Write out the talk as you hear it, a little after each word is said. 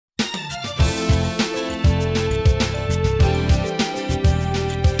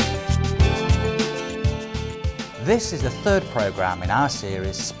This is the third programme in our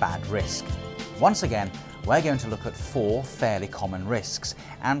series SPAD Risk. Once again, we're going to look at 4 fairly common risks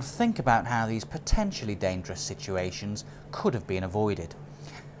and think about how these potentially dangerous situations could have been avoided.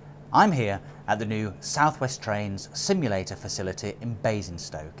 I'm here at the new South West Trains simulator facility in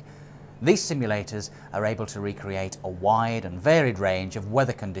Basingstoke. These simulators are able to recreate a wide and varied range of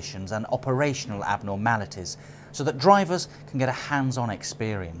weather conditions and operational abnormalities so that drivers can get a hands-on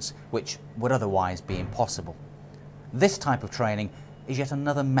experience, which would otherwise be impossible. This type of training is yet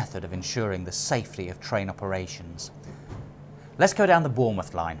another method of ensuring the safety of train operations. Let's go down the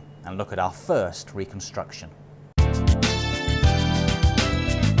Bournemouth line and look at our first reconstruction.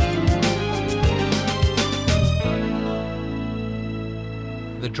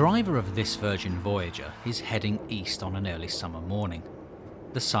 The driver of this Virgin Voyager is heading east on an early summer morning.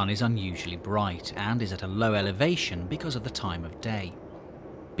 The sun is unusually bright and is at a low elevation because of the time of day.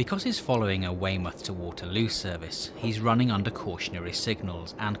 Because he's following a Weymouth to Waterloo service, he's running under cautionary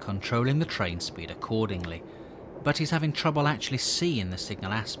signals and controlling the train speed accordingly, but he's having trouble actually seeing the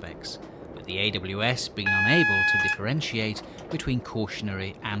signal aspects, with the AWS being unable to differentiate between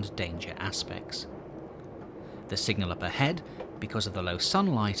cautionary and danger aspects. The signal up ahead, because of the low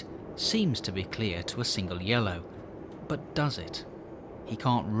sunlight, seems to be clear to a single yellow, but does it? He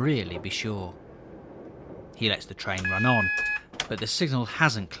can't really be sure. He lets the train run on, but the signal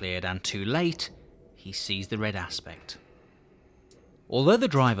hasn't cleared and too late, he sees the red aspect. Although the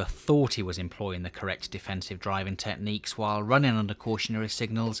driver thought he was employing the correct defensive driving techniques while running under cautionary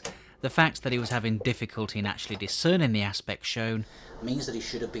signals, the fact that he was having difficulty in actually discerning the aspect shown means that he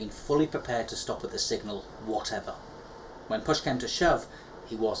should have been fully prepared to stop at the signal, whatever. When push came to shove,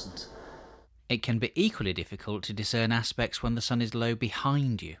 he wasn't. It can be equally difficult to discern aspects when the sun is low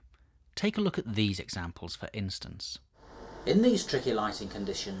behind you. Take a look at these examples for instance. In these tricky lighting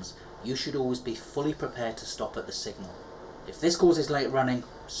conditions, you should always be fully prepared to stop at the signal. If this causes late running,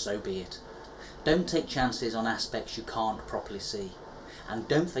 so be it. Don't take chances on aspects you can't properly see. And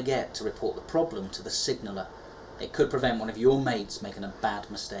don't forget to report the problem to the signaller. It could prevent one of your mates making a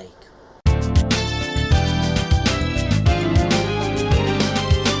bad mistake.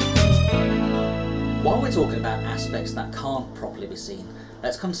 While we're talking about aspects that can't properly be seen,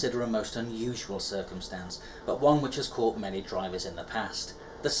 let's consider a most unusual circumstance, but one which has caught many drivers in the past: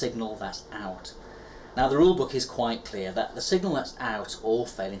 the signal that's out. Now, the rulebook is quite clear that the signal that's out or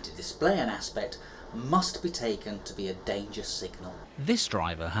failing to display an aspect must be taken to be a danger signal. This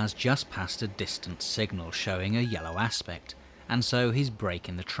driver has just passed a distant signal showing a yellow aspect, and so he's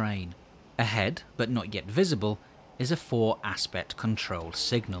braking the train. Ahead, but not yet visible, is a 4-aspect control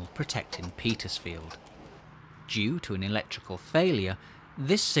signal protecting Petersfield. Due to an electrical failure,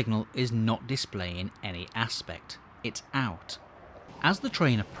 this signal is not displaying any aspect. It's out. As the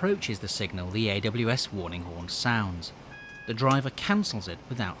train approaches the signal, the AWS warning horn sounds. The driver cancels it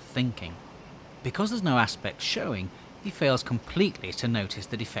without thinking. Because there's no aspect showing, he fails completely to notice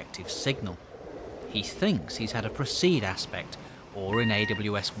the defective signal. He thinks he's had a proceed aspect or an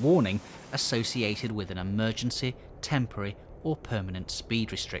AWS warning associated with an emergency, temporary or permanent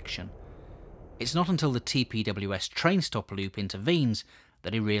speed restriction. It's not until the TPWS train stop loop intervenes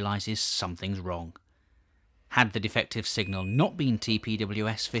that he realises something's wrong. Had the defective signal not been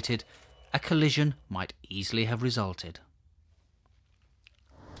TPWS fitted, a collision might easily have resulted.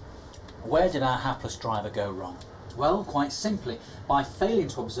 Where did our hapless driver go wrong? Well, quite simply, by failing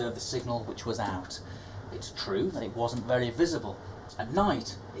to observe the signal which was out. It's true that it wasn't very visible. At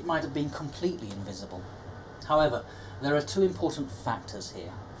night, it might have been completely invisible. However, there are 2 important factors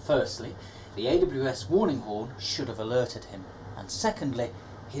here. Firstly, the AWS warning horn should have alerted him, and secondly,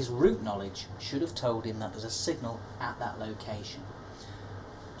 his route knowledge should have told him that there's a signal at that location.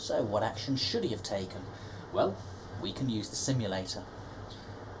 So what action should he have taken? Well, we can use the simulator.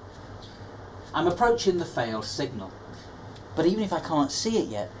 I'm approaching the failed signal, but even if I can't see it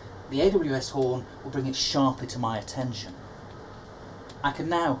yet, the AWS horn will bring it sharply to my attention. I can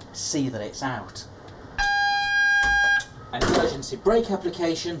now see that it's out. An emergency brake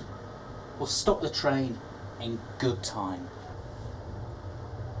application will stop the train in good time.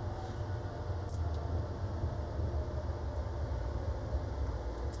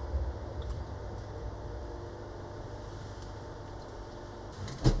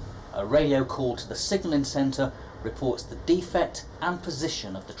 A radio call to the signalling centre reports the defect and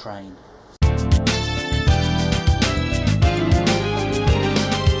position of the train.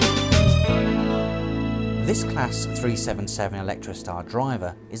 This Class 377 Electrostar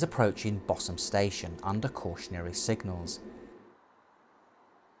driver is approaching Bossam Station under cautionary signals.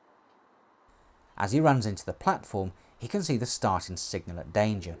 As he runs into the platform, he can see the starting signal at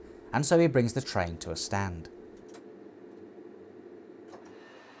danger, and so he brings the train to a stand.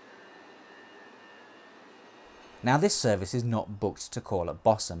 Now this service is not booked to call at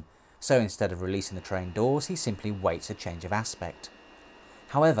Bossum, so instead of releasing the train doors he simply waits a change of aspect.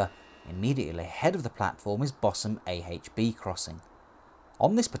 However, immediately ahead of the platform is Bossum AHB crossing.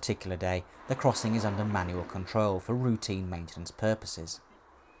 On this particular day, the crossing is under manual control for routine maintenance purposes.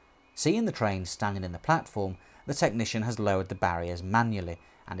 Seeing the train standing in the platform, the technician has lowered the barriers manually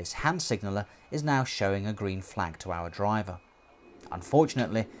and his hand signaller is now showing a green flag to our driver.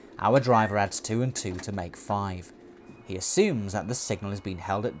 Unfortunately, our driver adds 2 and 2 to make 5. He assumes that the signal has been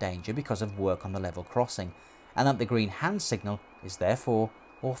held at danger because of work on the level crossing, and that the green hand signal is therefore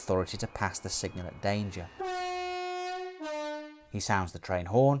authority to pass the signal at danger. He sounds the train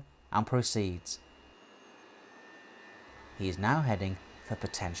horn and proceeds. He is now heading for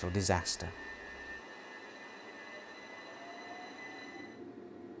potential disaster.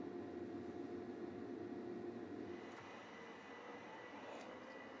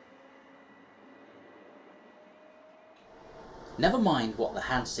 Never mind what the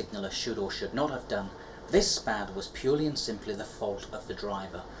hand signaller should or should not have done, this SPAD was purely and simply the fault of the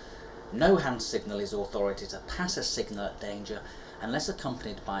driver. No hand signal is authority to pass a signal at danger unless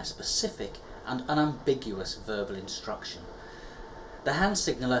accompanied by a specific and unambiguous verbal instruction. The hand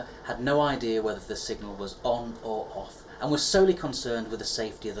signaller had no idea whether the signal was on or off and was solely concerned with the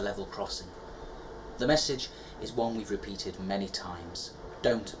safety of the level crossing. The message is one we've repeated many times: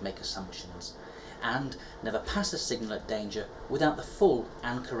 don't make assumptions, and never pass a signal at danger without the full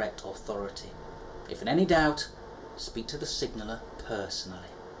and correct authority. If in any doubt, speak to the signaller personally.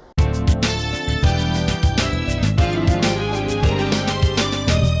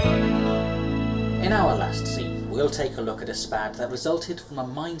 In our last scene, we'll take a look at a SPAD that resulted from a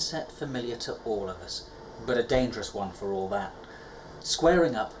mindset familiar to all of us, but a dangerous one for all that: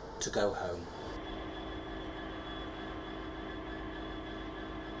 squaring up to go home.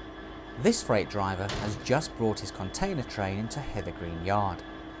 This freight driver has just brought his container train into Heathergreen Yard.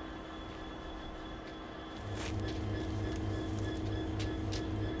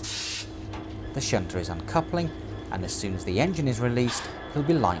 The shunter is uncoupling, and as soon as the engine is released, he'll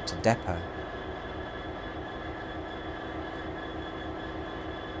be light to depot.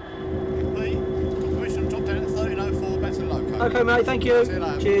 Permission top down at 1304, back to loco. Okay mate, thank you.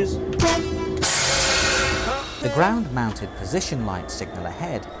 Cheers. The ground-mounted position light signal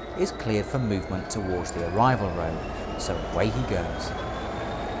ahead is cleared for movement towards the arrival road, so away he goes.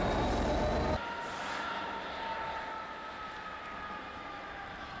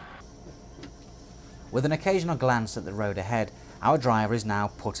 With an occasional glance at the road ahead, our driver is now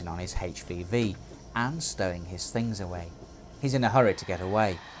putting on his HVV and stowing his things away. He's in a hurry to get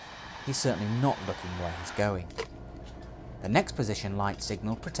away. He's certainly not looking where he's going. The next position light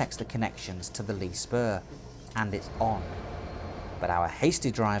signal protects the connections to the lee spur, and it's on. But our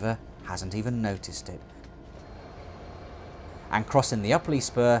hasty driver hasn't even noticed it, and crossing the up lee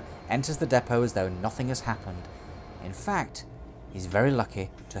spur enters the depot as though nothing has happened. In fact, he's very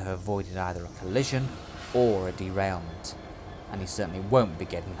lucky to have avoided either a collision or a derailment, and he certainly won't be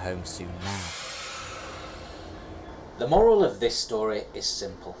getting home soon now. The moral of this story is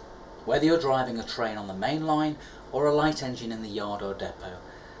simple. Whether you're driving a train on the main line or a light engine in the yard or depot,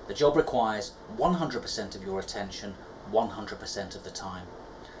 the job requires 100% of your attention 100% of the time.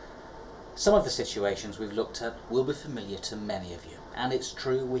 Some of the situations we've looked at will be familiar to many of you, and it's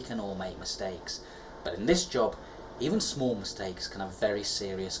true we can all make mistakes, but in this job, even small mistakes can have very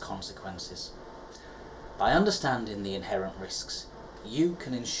serious consequences. By understanding the inherent risks, you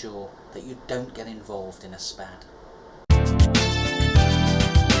can ensure that you don't get involved in a SPAD.